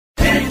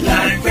Pet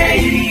Life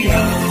Radio.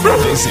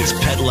 This is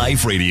Pet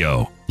Life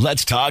Radio.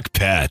 Let's talk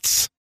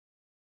pets.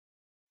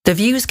 The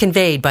views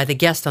conveyed by the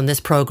guests on this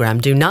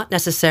program do not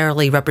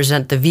necessarily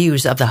represent the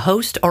views of the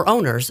host or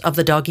owners of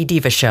the Doggy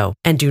Diva Show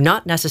and do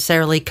not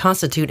necessarily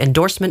constitute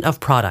endorsement of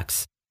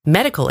products.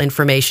 Medical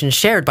information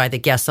shared by the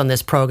guests on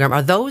this program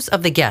are those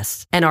of the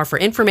guests and are for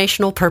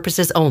informational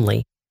purposes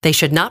only. They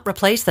should not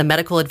replace the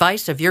medical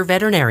advice of your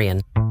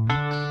veterinarian.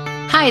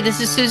 Hi,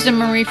 this is Susan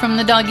Marie from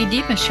the Doggy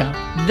Diva Show.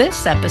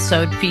 This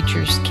episode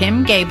features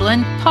Kim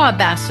Gaebelein,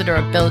 Pawbassador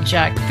of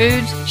Bil-Jac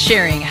Foods,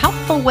 sharing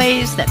helpful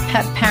ways that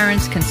pet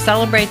parents can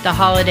celebrate the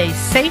holidays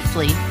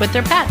safely with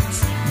their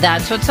pets.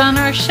 That's what's on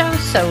our show,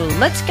 so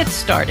let's get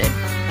started.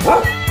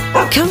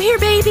 Come here,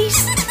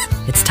 babies.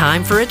 It's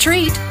time for a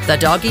treat, the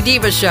Doggy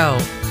Diva Show.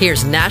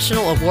 Here's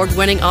national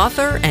award-winning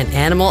author and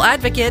animal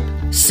advocate,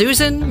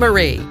 Susan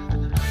Marie.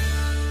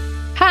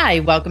 Hi,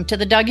 welcome to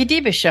the Doggy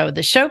Diva Show,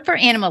 the show for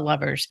animal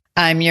lovers.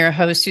 I'm your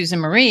host, Susan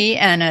Marie,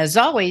 and as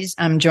always,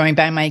 I'm joined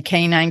by my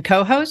canine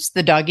co-hosts,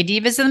 the Doggy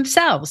Divas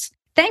themselves.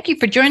 Thank you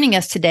for joining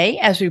us today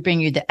as we bring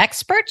you the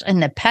experts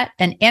in the pet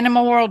and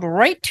animal world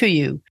right to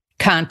you.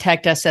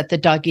 Contact us at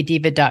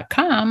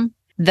thedoggydiva.com.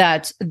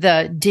 That's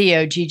the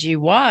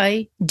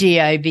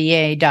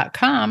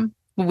DOGGYDIVA.com.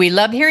 We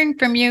love hearing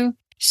from you,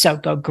 so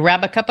go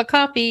grab a cup of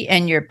coffee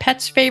and your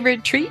pet's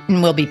favorite treat,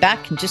 and we'll be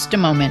back in just a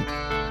moment.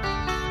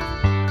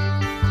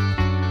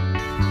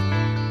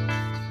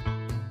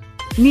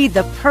 Need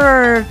the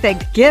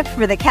perfect gift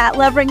for the cat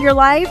lover in your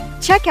life?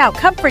 Check out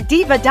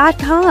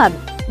ComfortDiva.com.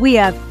 We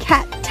have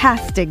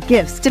cat-tastic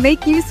gifts to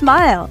make you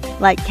smile,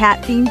 like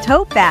cat-themed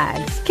tote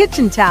bags,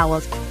 kitchen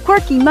towels,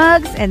 quirky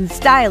mugs, and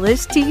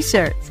stylish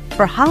t-shirts.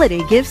 For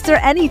holiday gifts or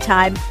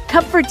anytime,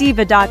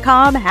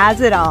 ComfortDiva.com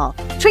has it all.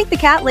 Treat the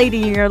cat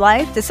lady in your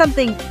life to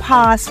something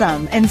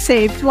pawsome and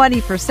save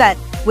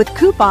 20% with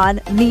coupon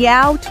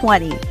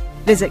MEOW20.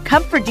 Visit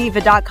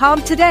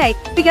ComfortDiva.com today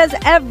because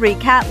every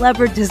cat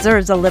lover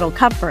deserves a little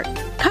comfort.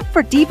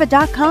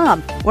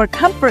 ComfortDiva.com, where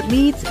comfort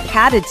meets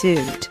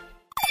catitude.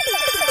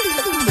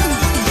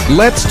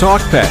 Let's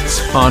talk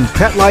pets on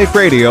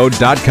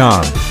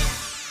PetLifeRadio.com.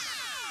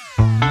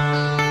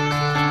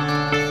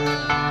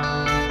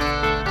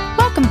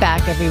 Welcome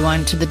back,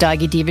 everyone, to the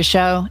Doggy Diva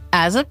Show.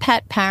 As a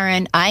pet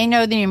parent, I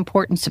know the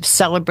importance of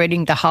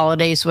celebrating the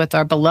holidays with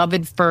our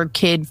beloved fur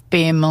kid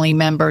family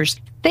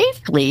members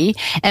safely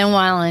and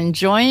while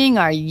enjoying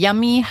our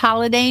yummy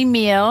holiday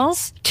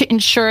meals to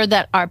ensure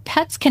that our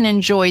pets can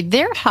enjoy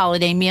their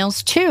holiday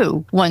meals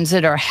too, ones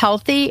that are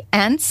healthy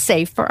and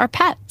safe for our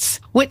pets.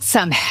 With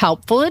some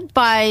helpful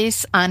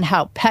advice on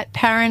how pet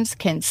parents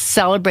can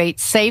celebrate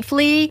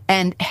safely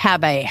and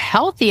have a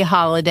healthy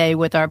holiday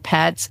with our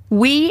pets,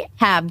 we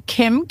have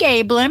Kim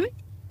Gaebelein,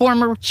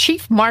 former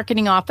Chief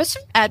Marketing Officer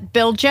at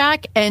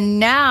Bil-Jac and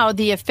now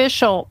the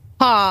official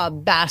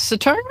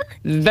Pawbassador.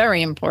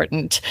 Very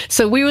important.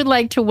 So we would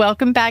like to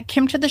welcome back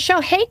Kim to the show.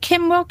 Hey,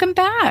 Kim, welcome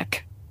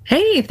back.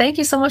 Hey, thank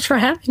you so much for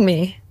having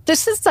me.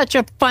 This is such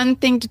a fun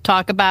thing to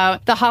talk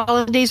about. The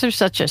holidays are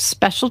such a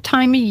special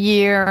time of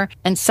year,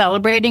 and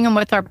celebrating them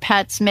with our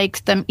pets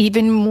makes them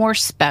even more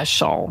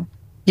special.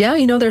 Yeah,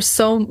 there's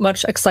so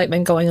much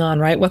excitement going on,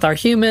 right, with our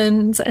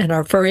humans and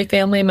our furry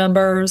family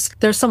members.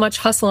 There's so much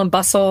hustle and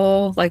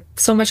bustle, like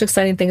so much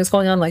exciting things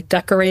going on, like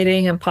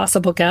decorating and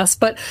possible guests.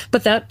 But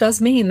that does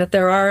mean that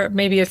there are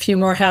maybe a few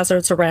more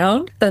hazards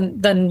around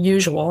than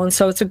usual. And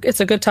so it's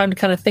a good time to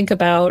kind of think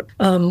about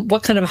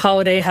what kind of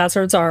holiday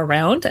hazards are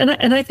around.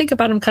 And I think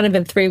about them kind of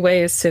in three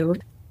ways too.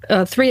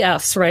 3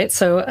 F's, right?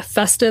 So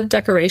festive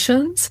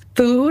decorations,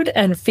 food,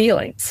 and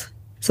feelings.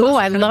 So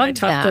I love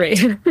top that.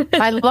 3.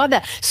 I love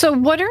that. So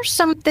what are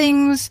some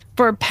things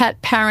for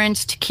pet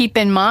parents to keep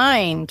in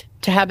mind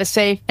to have a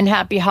safe and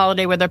happy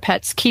holiday with their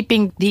pets,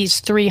 keeping these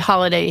 3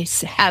 holiday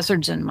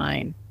hazards in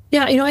mind?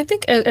 Yeah, I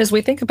think as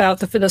we think about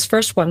this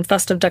first one,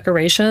 festive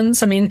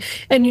decorations, and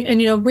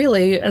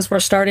really as we're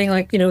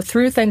starting,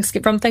 through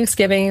from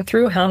Thanksgiving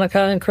through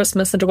Hanukkah and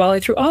Christmas and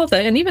Diwali, through all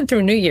and even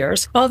through New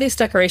Year's, all these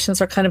decorations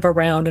are kind of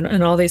around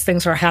and all these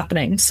things are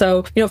happening.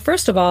 So,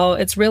 first of all,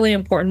 it's really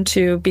important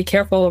to be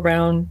careful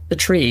around the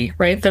tree,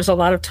 right? There's a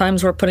lot of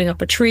times we're putting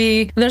up a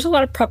tree and there's a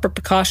lot of proper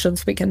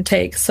precautions we can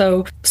take.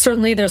 So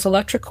certainly there's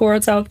electric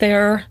cords out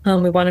there.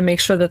 We want to make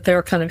sure that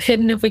they're kind of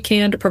hidden if we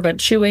can to prevent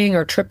chewing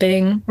or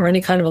tripping or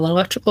any kind of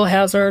electrical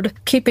hazard,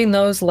 keeping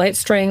those light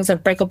strings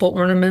and breakable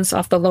ornaments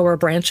off the lower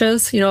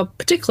branches.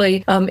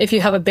 Particularly if you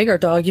have a bigger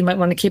dog, you might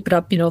want to keep it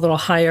up, a little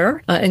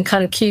higher and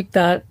kind of keep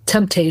that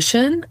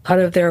temptation out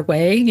of their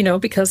way,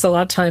 because a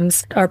lot of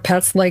times our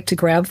pets like to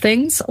grab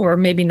things or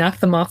maybe knock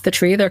them off the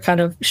tree. They're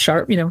kind of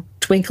sharp,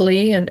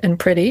 twinkly and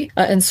pretty.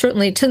 And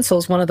certainly tinsel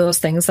is one of those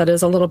things that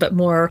is a little bit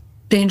more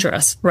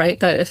dangerous, right?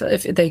 That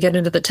if they get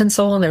into the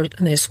tinsel and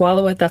they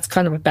swallow it, that's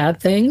kind of a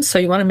bad thing. So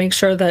you want to make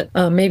sure that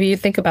maybe you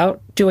think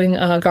about doing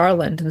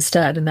garland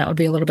instead, and that would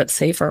be a little bit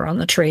safer on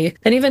the tree.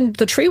 And even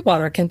the tree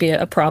water can be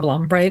a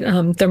problem, right?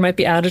 There might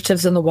be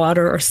additives in the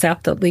water or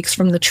sap that leaks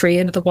from the tree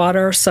into the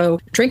water. So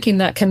drinking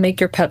that can make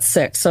your pet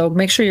sick. So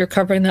make sure you're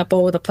covering that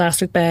bowl with a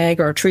plastic bag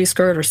or a tree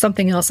skirt or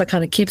something else that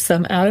kind of keeps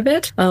them out of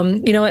it.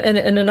 And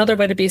another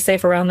way to be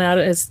safe around that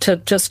is to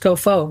just go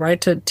faux,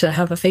 right? To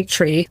have a fake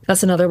tree.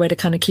 That's another way to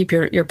kind of keep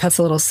your pets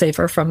a little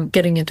safer from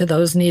getting into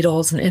those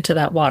needles and into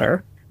that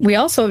water. We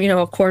also,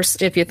 of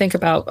course, if you think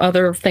about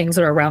other things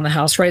that are around the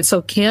house, right?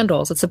 So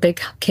candles, it's a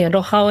big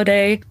candle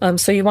holiday.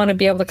 So you want to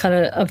be able to kind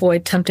of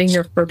avoid tempting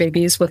your fur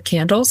babies with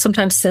candles.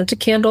 Sometimes scented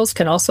candles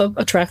can also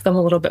attract them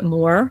a little bit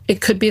more.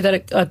 It could be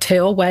that a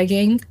tail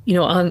wagging,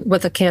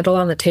 with a candle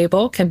on the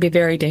table can be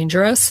very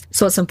dangerous.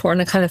 So it's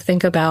important to kind of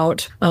think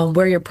about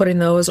where you're putting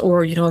those,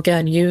 or,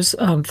 again, use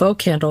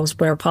faux candles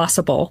where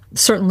possible.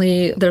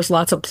 Certainly, there's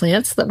lots of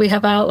plants that we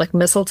have out, like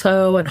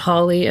mistletoe and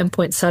holly and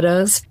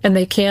poinsettias, and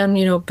they can,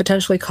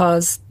 potentially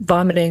cause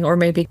vomiting or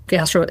maybe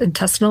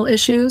gastrointestinal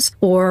issues,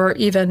 or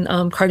even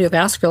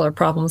cardiovascular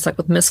problems like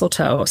with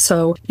mistletoe.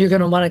 So you're going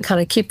to want to kind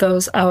of keep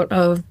those out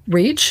of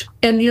reach.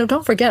 And,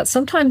 don't forget,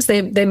 sometimes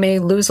they may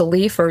lose a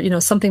leaf,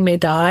 or, something may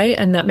die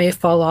and that may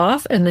fall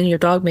off, and then your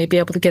dog may be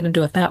able to get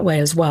into it that way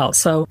as well.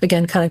 So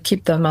again, kind of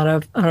keep them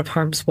out of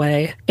harm's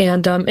way.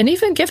 And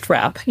even gift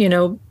wrap,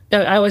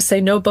 I always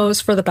say no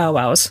bows for the bow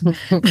wows.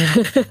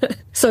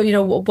 So,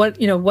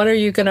 what are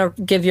you going to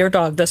give your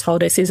dog this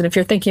holiday season? If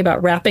you're thinking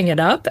about wrapping it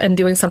up and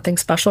doing something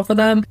special for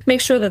them,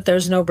 make sure that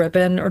there's no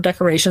ribbon or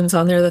decorations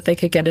on there that they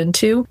could get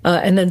into.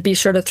 And then be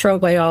sure to throw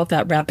away all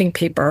that wrapping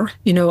paper.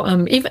 A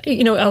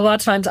lot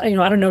of times, I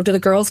don't know, do the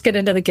girls get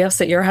into the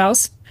gifts at your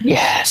house?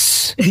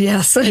 Yes.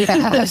 Yes.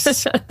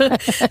 Yes.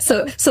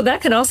 So that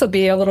can also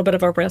be a little bit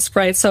of a risk,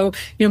 right? So,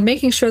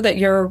 making sure that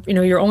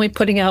you're only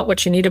putting out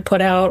what you need to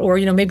put out, or,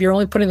 maybe you're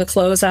only putting the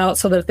clothes out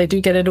so that if they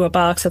do get into a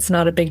box, it's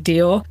not a big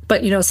deal.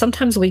 But,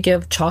 sometimes we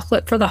give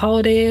chocolate for the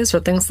holidays or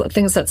things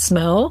that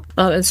smell.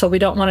 And so we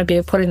don't want to be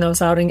putting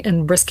those out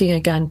and risking,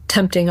 again,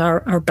 tempting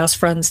our best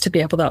friends to be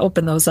able to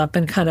open those up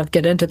and kind of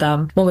get into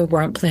them when we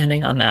weren't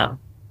planning on that.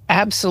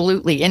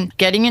 Absolutely. And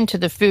getting into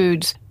the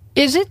foods,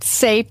 is it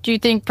safe, do you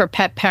think, for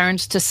pet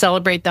parents to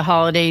celebrate the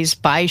holidays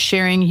by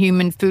sharing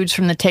human foods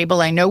from the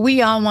table? I know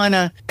we all want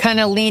to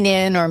kind of lean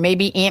in, or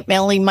maybe Aunt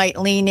Millie might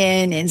lean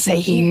in and say,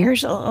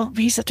 here's a little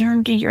piece of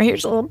turkey, or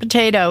here's a little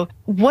potato.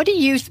 What are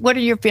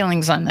your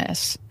feelings on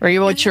this? Or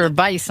what's your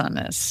advice on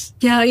this?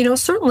 Yeah,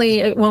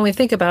 certainly when we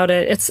think about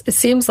it, it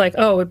seems like,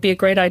 it'd be a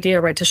great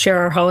idea, right, to share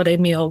our holiday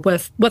meal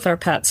with our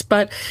pets.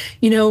 But,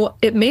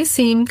 it may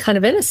seem kind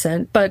of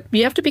innocent, but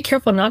you have to be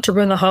careful not to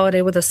ruin the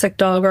holiday with a sick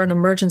dog or an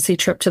emergency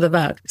trip to the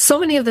vet. So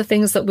many of the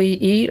things that we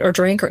eat or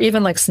drink, or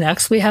even like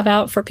snacks we have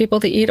out for people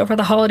to eat over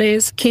the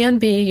holidays, can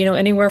be,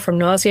 anywhere from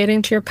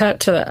nauseating to your pet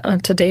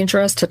to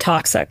dangerous to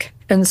toxic.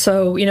 And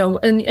so,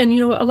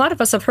 a lot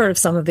of us have heard of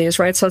some of these,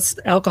 right? So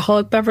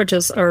alcoholic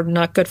beverages are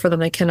not good for them.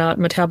 They cannot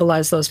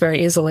metabolize those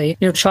very easily.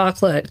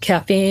 Chocolate,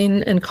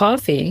 caffeine, and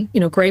coffee,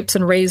 grapes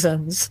and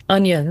raisins,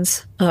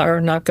 onions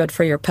are not good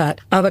for your pet.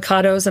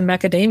 Avocados and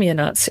macadamia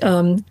nuts,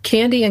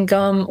 candy and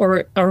gum,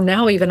 or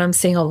now even I'm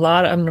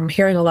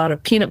hearing a lot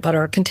of peanut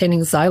butter containing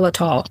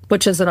xylitol,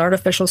 which is an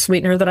artificial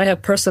sweetener that I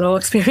have personal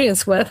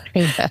experience with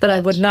that I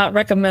would not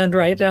recommend,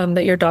 right,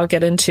 that your dog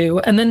get into.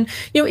 And then,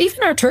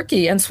 even our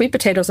turkey and sweet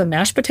potatoes and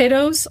mashed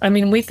potatoes,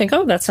 we think,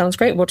 that sounds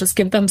great, we'll just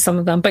give them some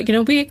of them. But,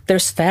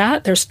 there's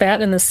fat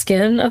in the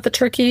skin of the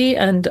turkey,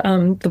 and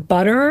the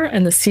butter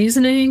and the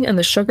seasoning and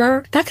the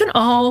sugar. That can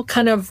all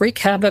kind of wreak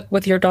havoc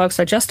with your dog's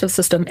digestive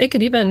system. It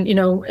could even,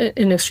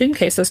 in extreme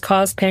cases,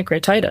 cause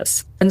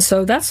pancreatitis. And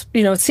so that's,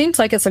 it seems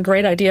like it's a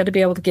great idea to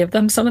be able to give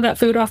them some of that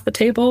food off the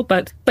table,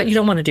 but you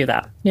don't want to do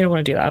that. You don't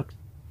want to do that.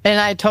 And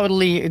I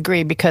totally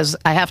agree, because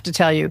I have to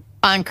tell you,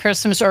 on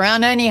Christmas or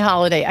on any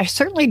holiday, I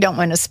certainly don't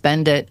want to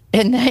spend it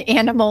in the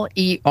animal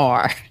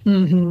ER.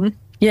 Mm-hmm.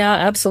 Yeah,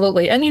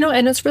 absolutely. And,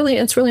 and it's really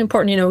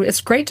important,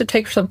 it's great to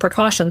take some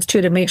precautions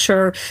too, to make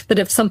sure that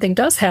if something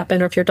does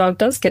happen, or if your dog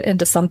does get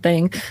into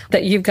something,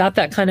 that you've got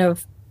that kind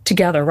of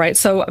together, right?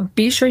 So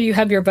be sure you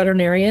have your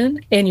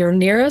veterinarian and your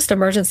nearest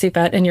emergency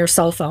vet in your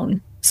cell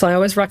phone. So I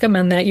always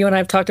recommend that. You and I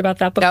have talked about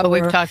that before. Oh,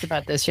 we've talked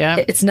about this, yeah.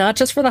 It's not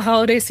just for the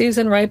holiday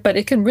season, right? But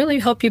it can really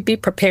help you be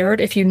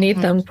prepared if you need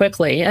them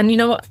quickly. And,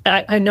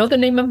 I know the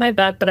name of my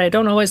vet, but I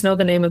don't always know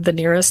the name of the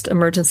nearest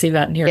emergency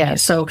vet near me.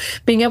 So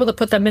being able to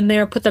put them in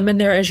there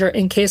as your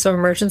in case of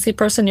emergency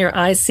person, your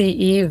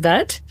ICE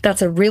vet,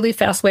 that's a really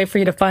fast way for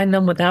you to find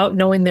them without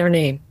knowing their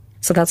name.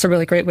 So that's a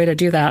really great way to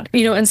do that.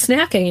 And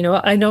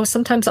snacking, I know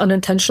sometimes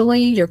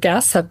unintentionally your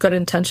guests have good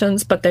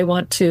intentions, but they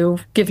want to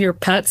give your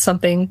pet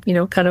something,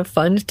 kind of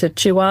fun to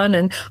chew on,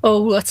 and,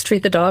 let's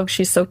treat the dog,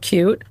 she's so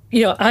cute.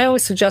 I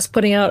always suggest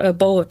putting out a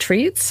bowl of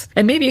treats,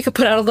 and maybe you could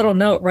put out a little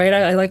note, right?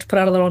 I like to put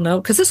out a little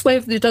note because this way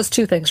it does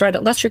two things, right?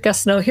 It lets your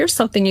guests know here's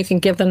something you can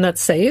give them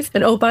that's safe.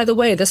 And oh, by the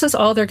way, this is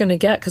all they're going to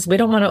get because we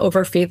don't want to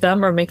overfeed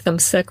them or make them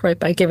sick, right?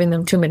 By giving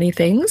them too many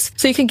things.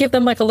 So you can give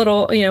them like a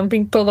little, put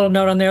a little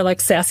note on there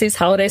like Sassy's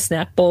holiday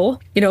snack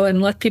bowl,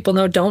 and let people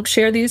know don't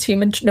share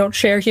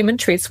human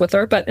treats with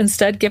her, but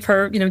instead give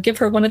her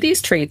one of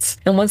these treats.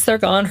 And once they're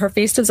gone, her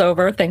feast is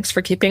over. Thanks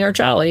for keeping her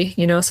jolly,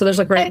 so there's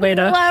a great way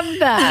to. I love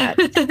that.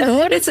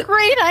 What a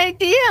great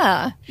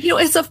idea.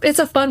 It's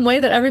a fun way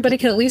that everybody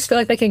can at least feel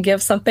like they can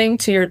give something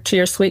to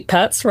your sweet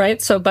pets,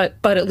 right? So, but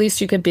at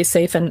least you can be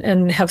safe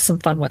and have some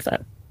fun with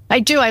it. I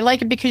do. I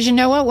like it because you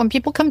know what? When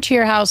people come to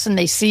your house and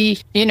they see,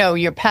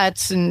 your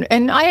pets,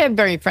 and I have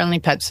very friendly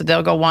pets, so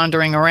they'll go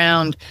wandering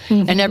around,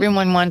 and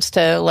everyone wants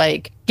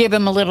to give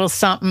them a little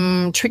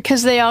something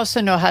because they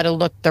also know how to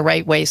look the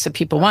right way, so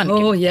people want to.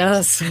 Oh,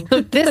 yes.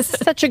 This is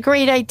such a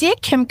great idea,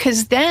 Kim,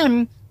 because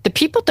then the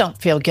people don't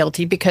feel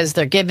guilty because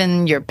they're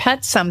giving your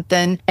pet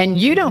something, and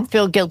you don't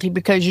feel guilty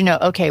because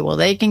okay, well,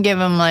 they can give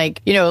them a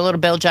little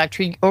Bil-Jac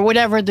treat or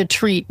whatever the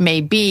treat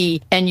may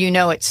be, and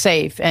it's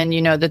safe, and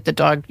that the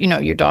dog,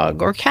 your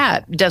dog or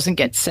cat doesn't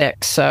get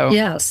sick. So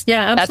yes,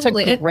 yeah,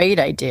 absolutely. That's a great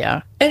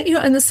idea. And,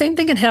 and the same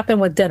thing can happen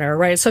with dinner,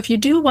 right? So if you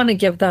do want to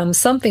give them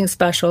something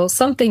special,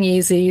 something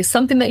easy,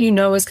 something that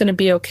is going to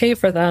be okay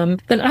for them,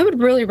 then I would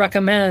really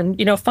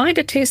recommend, find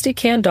a tasty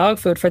canned dog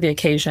food for the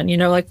occasion.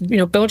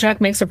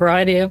 Bil-Jac makes a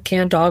variety of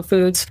canned dog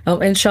foods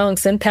in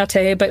chunks and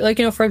pate.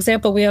 But for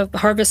example, we have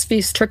Harvest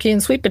Feast turkey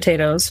and sweet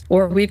potatoes,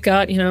 or we've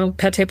got,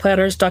 pate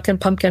platters, duck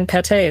and pumpkin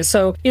pate.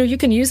 So, you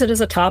can use it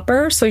as a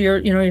topper. So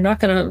you're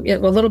not going to, a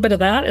little bit of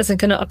that isn't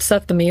going to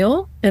upset the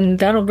meal. And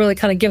that'll really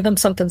kind of give them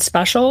something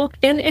special.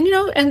 And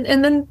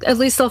then at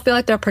least they'll feel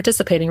like they're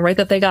participating, right?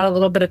 That they got a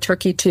little bit of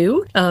turkey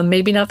too.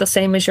 Maybe not the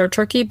same as your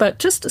turkey, but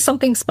just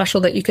something special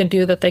that you can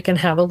do that they can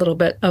have a little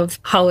bit of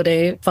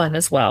holiday fun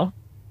as well.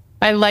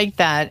 I like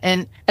that.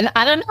 And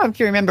I don't know if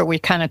you remember, we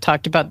kind of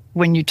talked about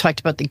when you talked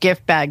about the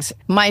gift bags.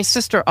 My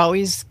sister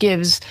always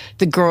gives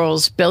the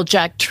girls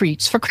Bil-Jac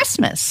treats for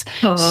Christmas.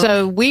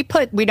 So we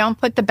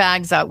don't put the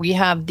bags out. We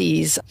have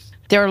these.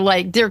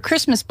 They're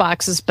Christmas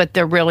boxes, but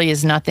there really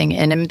is nothing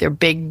in them. They're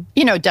big,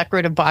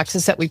 decorative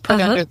boxes that we put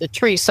under the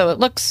tree. So it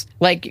looks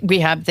like we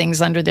have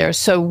things under there.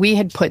 So we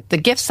had put the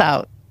gifts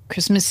out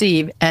Christmas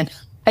Eve, and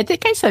I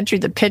think I sent you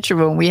the picture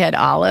when we had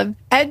Olive,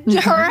 and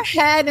her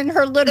head and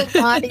her little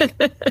body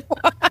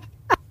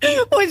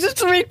was just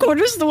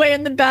 3/4 of the way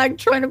in the bag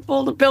trying to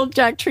pull the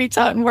Bil-Jac treats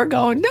out, and we're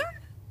going, no.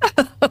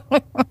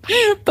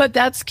 But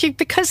that's cute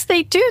because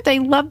they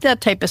love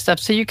that type of stuff.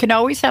 So you can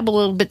always have a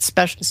little bit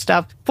special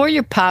stuff for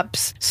your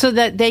pups so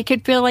that they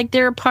could feel like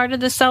they're a part of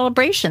the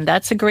celebration.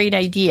 That's a great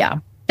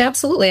idea.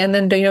 Absolutely. And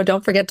then,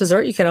 don't forget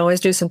dessert. You can always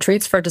do some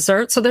treats for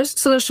dessert. So there's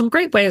some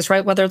great ways,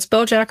 right? Whether it's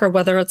Bil-Jac or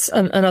whether it's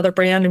another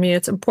brand. I mean,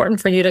 it's important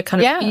for you to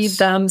kind of feed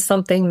them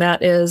something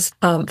that is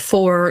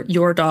for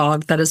your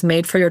dog, that is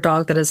made for your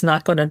dog, that is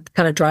not going to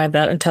kind of drive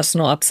that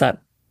intestinal upset.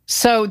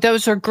 So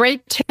those are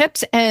great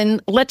tips.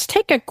 And let's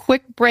take a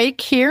quick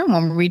break here.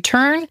 When we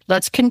return,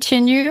 let's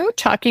continue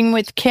talking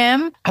with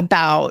Kim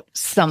about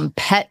some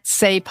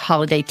pet-safe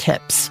holiday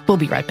tips. We'll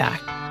be right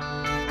back.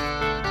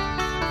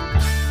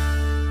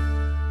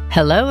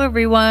 Hello,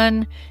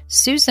 everyone.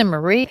 Susan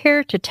Marie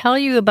here to tell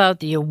you about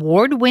the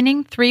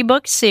award-winning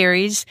 3-book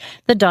series,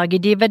 The Doggy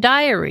Diva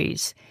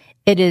Diaries.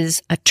 It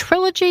is a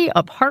trilogy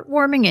of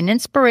heartwarming and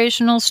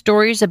inspirational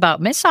stories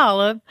about Miss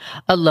Olive,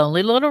 a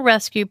lonely little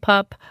rescue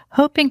pup,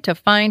 hoping to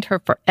find her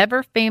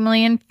forever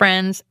family and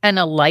friends and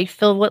a life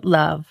filled with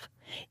love.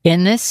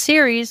 In this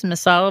series,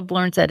 Miss Olive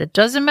learns that it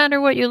doesn't matter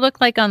what you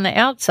look like on the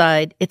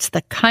outside, it's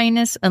the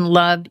kindness and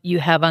love you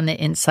have on the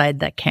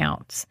inside that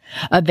counts.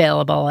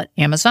 Available at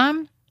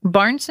Amazon,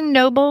 Barnes &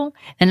 Noble,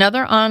 and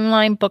other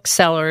online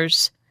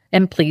booksellers.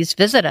 And please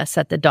visit us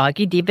at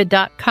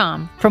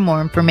thedoggydiva.com for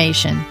more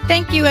information.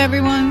 Thank you,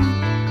 everyone.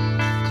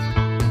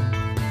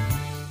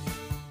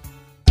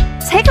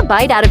 Take a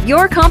bite out of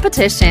your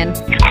competition.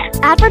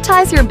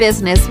 Advertise your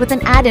business with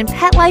an ad in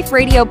Pet Life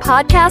Radio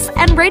podcasts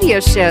and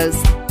radio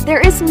shows. There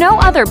is no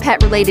other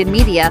pet-related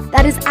media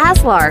that is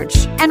as large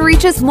and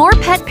reaches more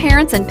pet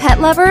parents and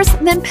pet lovers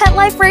than Pet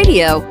Life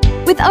Radio.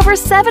 With over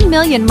 7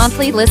 million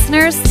monthly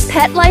listeners,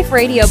 Pet Life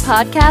Radio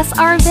podcasts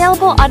are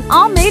available on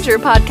all major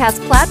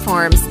podcast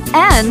platforms.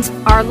 And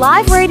our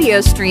live radio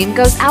stream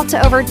goes out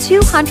to over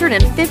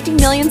 250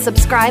 million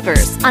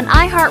subscribers on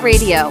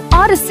iHeartRadio,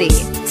 Odyssey,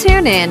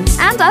 TuneIn,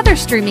 and other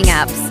streaming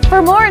apps.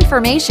 For more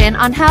information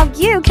on how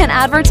you can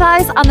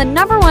advertise on the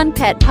 #1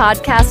 pet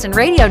podcast and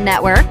radio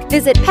network,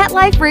 visit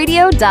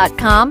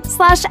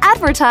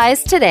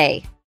PetLifeRadio.com/advertise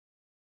today.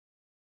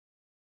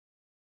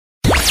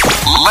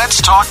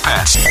 Let's talk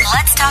pets.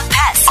 Let's talk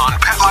pets On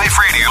Pet Life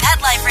Radio.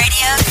 Pet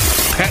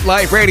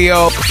Life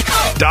Radio.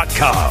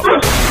 PetLifeRadio.com.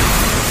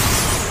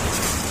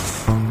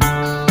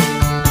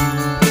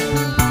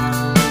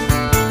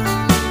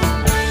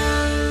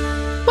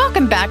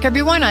 Welcome back,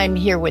 everyone. I'm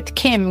here with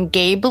Kim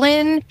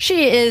Gaebelein.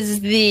 She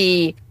is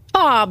the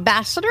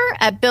Pawbassador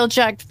at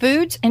Bil-Jac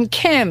Foods. And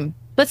Kim,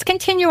 let's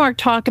continue our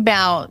talk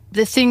about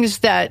the things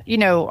that,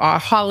 are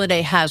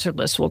holiday hazard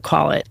list, we'll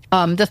call it.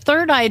 The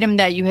third item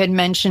that you had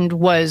mentioned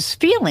was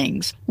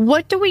feelings.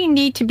 What do we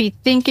need to be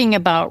thinking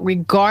about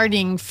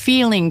regarding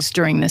feelings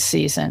during this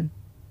season?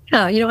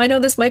 Yeah, I know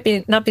this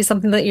might not be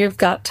something that you've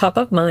got top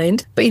of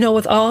mind, but,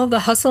 with all the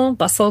hustle and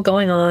bustle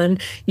going on,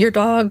 your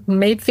dog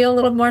may feel a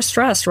little more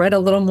stressed, right? A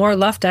little more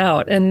left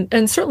out,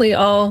 and certainly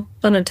all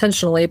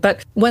unintentionally.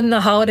 But when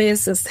the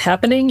holidays is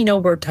happening,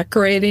 we're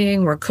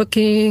decorating, we're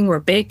cooking, we're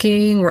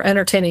baking, we're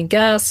entertaining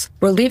guests,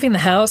 we're leaving the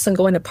house and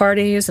going to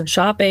parties and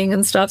shopping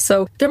and stuff.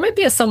 So there might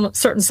be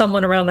certain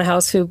someone around the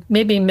house who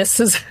maybe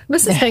misses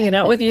hanging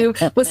out with you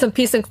with some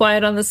peace and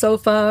quiet on the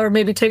sofa, or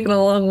maybe taking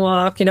a long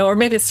walk, or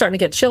maybe it's starting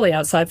to get chilly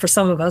outside for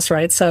some of us,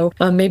 right? So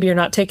maybe you're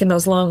not taking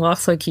those long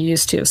walks like you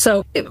used to.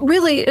 So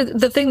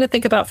the thing to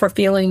think about for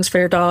feelings for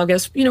your dog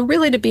is,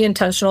 really to be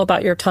intentional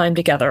about your time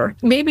together.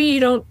 Maybe you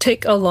don't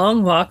take a long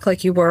walk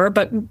like you were,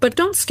 but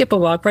don't skip a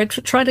walk, right?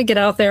 Try to get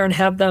out there and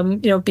have them,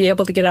 be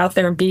able to get out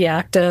there and be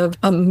active.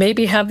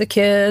 Maybe have the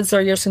kids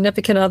or your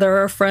significant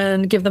other or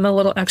friend, give them a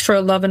little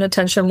extra love and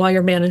attention while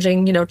you're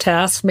managing,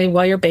 tasks, maybe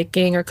while you're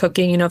baking or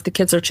cooking. If the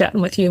kids are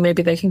chatting with you,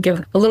 maybe they can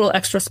give a little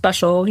extra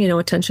special,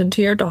 attention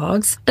to your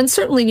dogs. And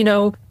certainly,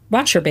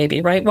 watch your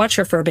baby, right? Watch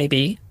your fur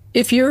baby.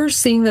 If you're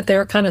seeing that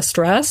they're kind of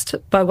stressed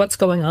by what's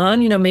going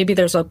on, maybe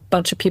there's a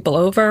bunch of people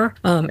over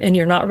and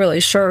they're not really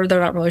sure,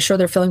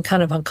 they're feeling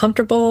kind of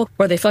uncomfortable,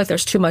 or they feel like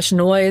there's too much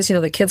noise.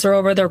 The kids are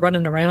over, they're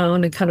running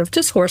around and kind of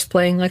just horse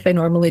playing like they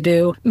normally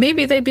do.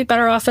 Maybe they'd be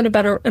better off in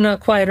a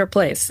quieter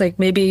place, like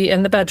maybe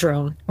in the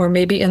bedroom or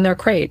maybe in their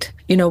crate,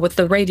 with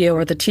the radio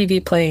or the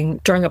TV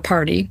playing during a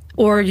party.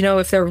 Or,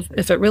 if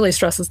it really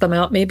stresses them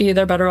out, maybe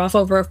they're better off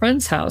over a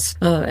friend's house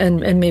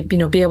and maybe,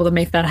 be able to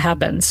make that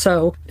happen.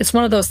 So it's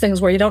one of those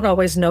things where you don't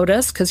always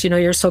notice because,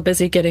 you're so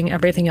busy getting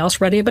everything else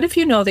ready. But if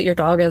you know that your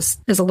dog is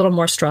a little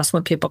more stressed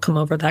when people come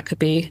over, that could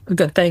be a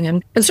good thing.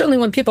 And certainly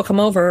when people come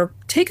over,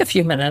 take a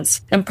few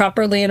minutes and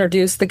properly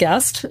introduce the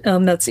guest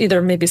that's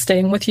either maybe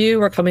staying with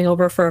you or coming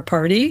over for a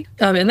party.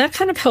 And that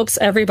kind of helps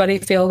everybody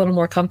feel a little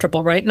more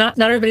comfortable, right? Not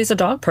everybody's a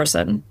dog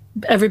person.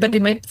 Everybody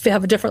might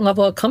have a different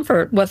level of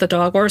comfort with a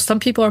dog, or some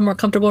people are more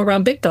comfortable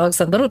around big dogs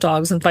than little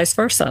dogs and vice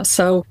versa.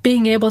 So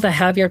being able to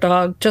have your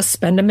dog just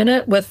spend a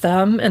minute with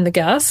them and the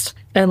guest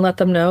and let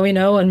them know,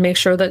 and make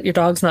sure that your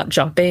dog's not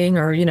jumping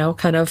or,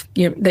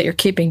 that you're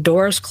keeping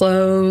doors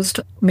closed,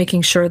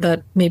 making sure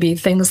that maybe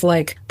things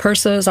like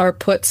purses are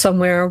put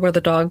somewhere where the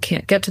dog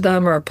can't get to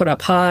them or put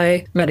up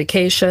high,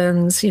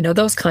 medications,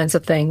 those kinds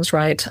of things,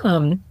 right?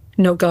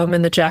 No gum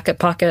in the jacket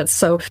pockets.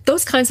 So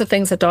those kinds of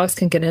things that dogs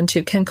can get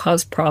into can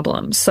cause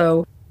problems.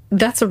 So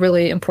that's a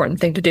really important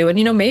thing to do.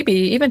 And, maybe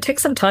even take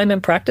some time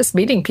and practice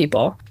meeting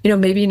people.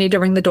 Maybe you need to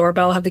ring the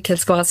doorbell, have the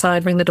kids go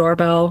outside, ring the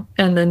doorbell,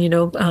 and then,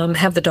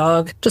 have the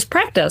dog just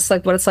practice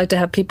like what it's like to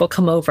have people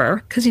come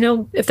over. Because,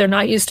 if they're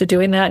not used to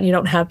doing that and you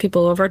don't have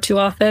people over too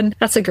often,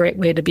 that's a great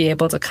way to be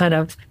able to kind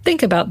of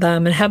think about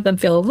them and have them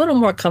feel a little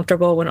more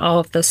comfortable when all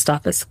of this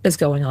stuff is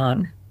going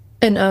on.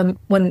 And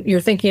when you're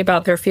thinking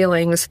about their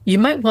feelings, you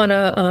might want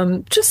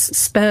to just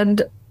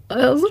spend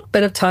a little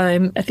bit of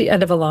time at the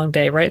end of a long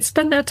day, right?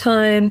 Spend that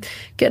time,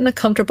 get in a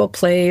comfortable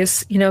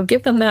place,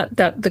 give them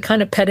the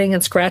kind of petting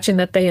and scratching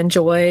that they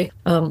enjoy.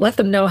 Let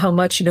them know how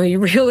much, you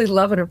really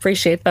love and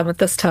appreciate them at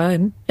this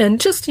time.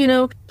 And just,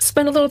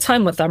 spend a little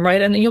time with them,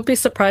 right? And you'll be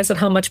surprised at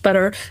how much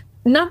better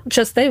not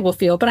just they will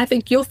feel, but I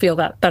think you'll feel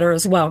that better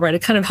as well, right?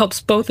 It kind of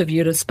helps both of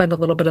you to spend a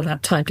little bit of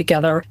that time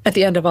together at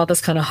the end of all this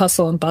kind of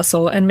hustle and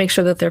bustle and make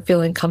sure that they're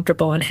feeling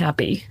comfortable and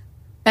happy.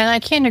 And I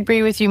can't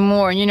agree with you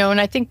more,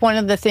 and I think one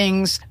of the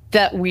things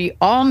that we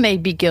all may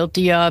be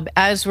guilty of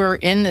as we're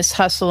in this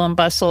hustle and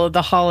bustle of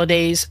the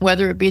holidays,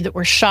 whether it be that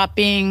we're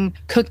shopping,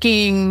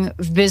 cooking,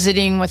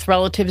 visiting with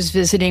relatives,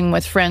 visiting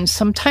with friends,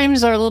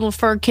 sometimes our little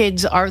fur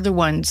kids are the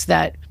ones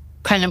that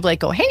kind of like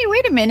go, hey,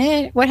 wait a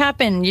minute, what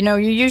happened? You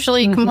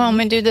usually come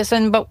home and do this,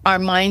 but our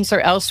minds are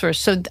elsewhere.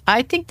 So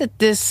I think that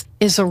this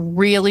is a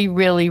really,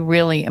 really,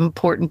 really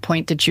important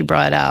point that you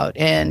brought out.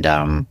 And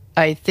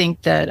I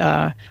think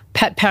that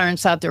pet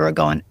parents out there are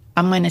going,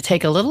 I'm going to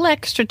take a little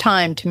extra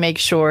time to make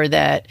sure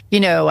that,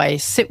 I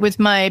sit with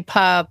my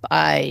pup,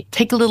 I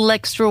take a little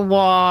extra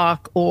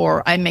walk,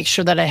 or I make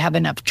sure that I have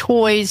enough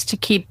toys to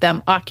keep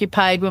them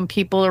occupied when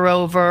people are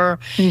over.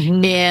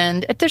 Mm-hmm.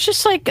 And if there's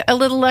just like a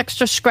little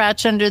extra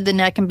scratch under the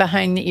neck and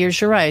behind the ears,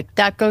 you're right.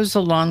 That goes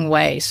a long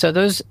way. So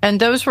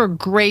those were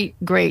great,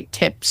 great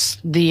tips.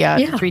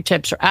 The 3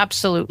 tips are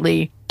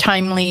absolutely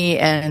timely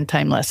and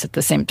timeless at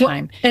the same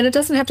time. Well, and it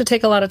doesn't have to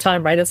take a lot of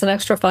time, right? It's an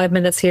extra 5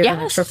 minutes here, an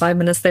extra 5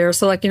 minutes there.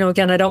 So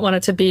again, I don't want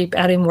it to be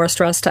adding more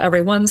stress to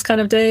everyone's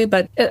kind of day,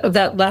 but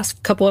that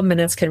last couple of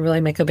minutes can really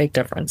make a big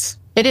difference.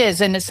 It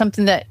is. And it's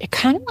something that it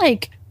kind of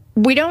like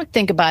we don't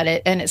think about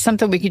it, and it's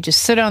something we could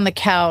just sit on the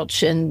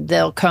couch and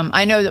they'll come.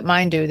 I know that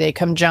mine do. They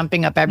come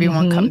jumping up.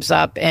 Everyone comes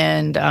up,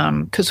 and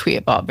because we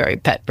have all very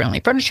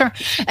pet-friendly furniture,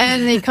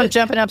 and they come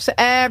jumping up. So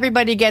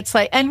everybody gets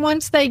and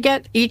once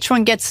each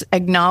one gets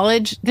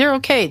acknowledged, they're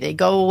okay. They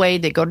go away.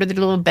 They go to their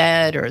little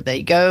bed, or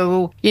they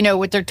go,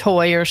 with their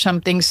toy or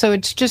something. So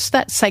it's just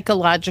that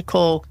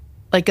psychological,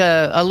 like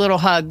a little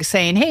hug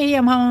saying, hey,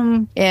 I'm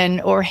home,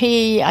 or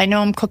hey, I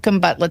know I'm cooking,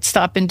 but let's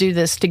stop and do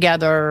this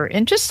together,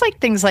 and just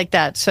things like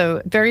that.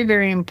 So very,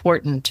 very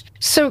important.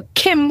 So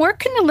Kim, where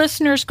can the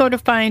listeners go to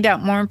find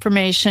out more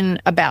information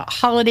about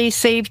holiday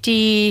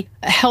safety,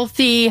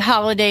 healthy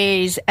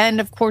holidays, and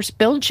of course,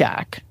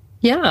 Bil-Jac?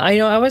 Yeah, I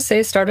always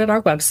say start at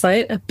our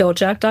website at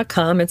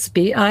Bil-Jac.com. It's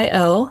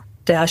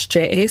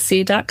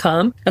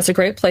BIL-JAC.com. That's a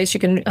great place. You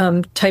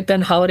can type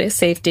in holiday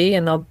safety,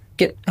 and they'll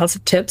get lots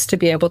of tips to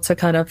be able to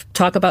kind of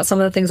talk about some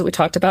of the things that we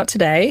talked about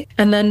today.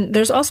 And then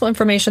there's also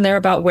information there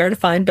about where to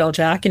find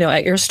Bil-Jac,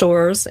 at your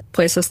stores,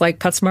 places like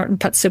PetSmart and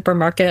Pet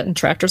Supermarket and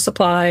Tractor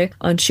Supply,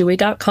 on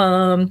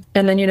Chewy.com.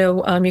 And then,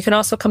 you can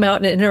also come out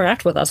and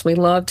interact with us. We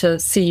love to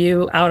see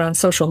you out on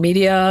social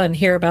media and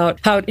hear about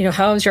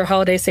how's your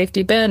holiday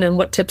safety been and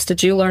what tips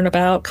did you learn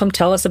about? Come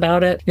tell us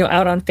about it,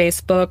 out on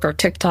Facebook or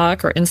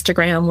TikTok or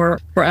Instagram. We're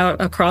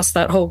out across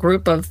that whole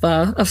group of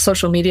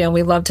social media, and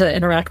we love to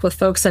interact with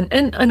folks.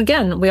 And again,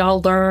 we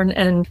all learn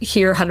and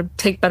hear how to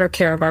take better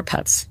care of our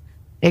pets.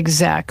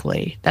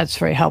 Exactly. That's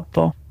very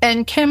helpful.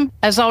 And Kim,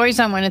 as always,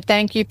 I want to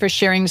thank you for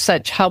sharing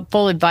such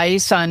helpful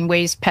advice on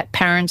ways pet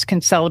parents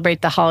can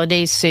celebrate the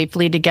holidays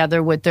safely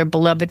together with their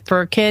beloved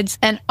fur kids.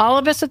 And all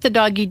of us at the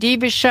Doggy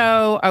Diva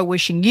Show are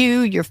wishing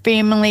you, your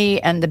family,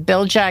 and the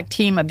Bil-Jac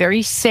team a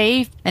very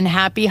safe and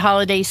happy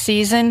holiday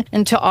season.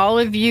 And to all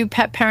of you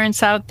pet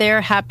parents out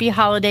there, happy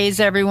holidays,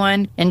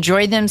 everyone.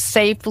 Enjoy them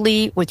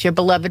safely with your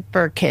beloved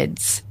fur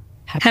kids.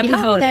 Happy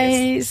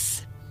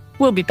holidays.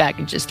 We'll be back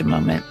in just a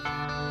moment.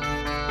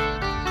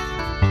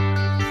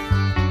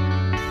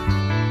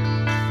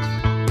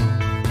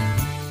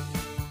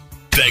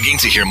 Begging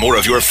to hear more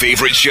of your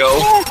favorite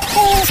show?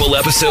 Full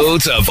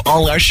episodes of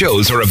all our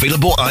shows are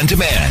available on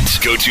demand.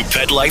 Go to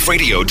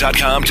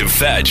PetLifeRadio.com to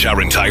fetch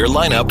our entire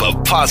lineup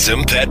of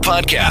Possum Pet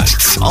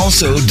podcasts.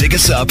 Also, dig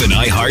us up in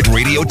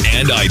iHeartRadio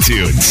and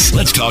iTunes.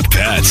 Let's talk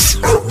pets.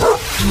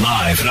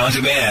 Live and on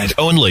demand,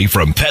 only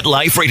from Pet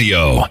Life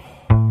Radio.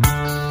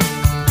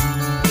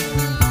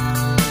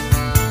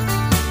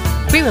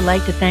 We would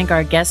like to thank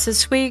our guests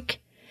this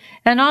week.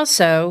 And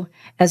also,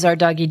 as our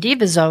Doggy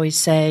Divas always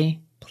say,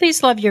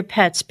 please love your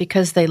pets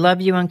because they love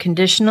you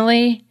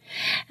unconditionally.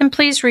 And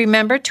please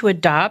remember to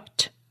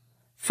adopt,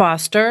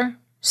 foster,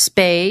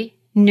 spay,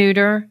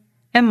 neuter,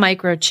 and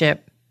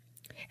microchip.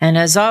 And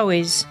as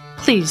always,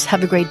 please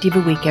have a great Diva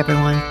week,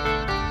 everyone.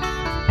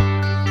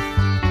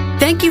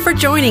 Thank you for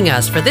joining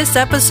us for this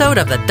episode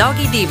of the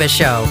Doggy Diva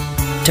Show.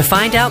 To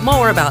find out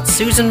more about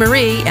Susan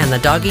Marie and the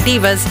Doggy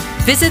Divas,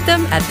 visit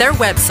them at their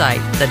website,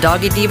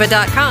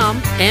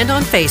 thedoggydiva.com, and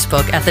on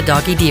Facebook at The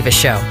Doggy Diva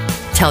Show.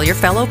 Tell your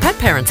fellow pet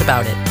parents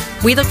about it.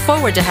 We look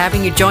forward to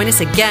having you join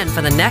us again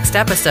for the next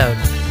episode.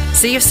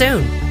 See you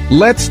soon.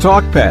 Let's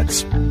Talk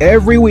Pets,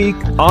 every week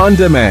on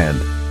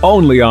demand,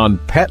 only on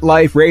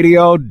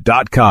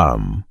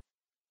PetLifeRadio.com.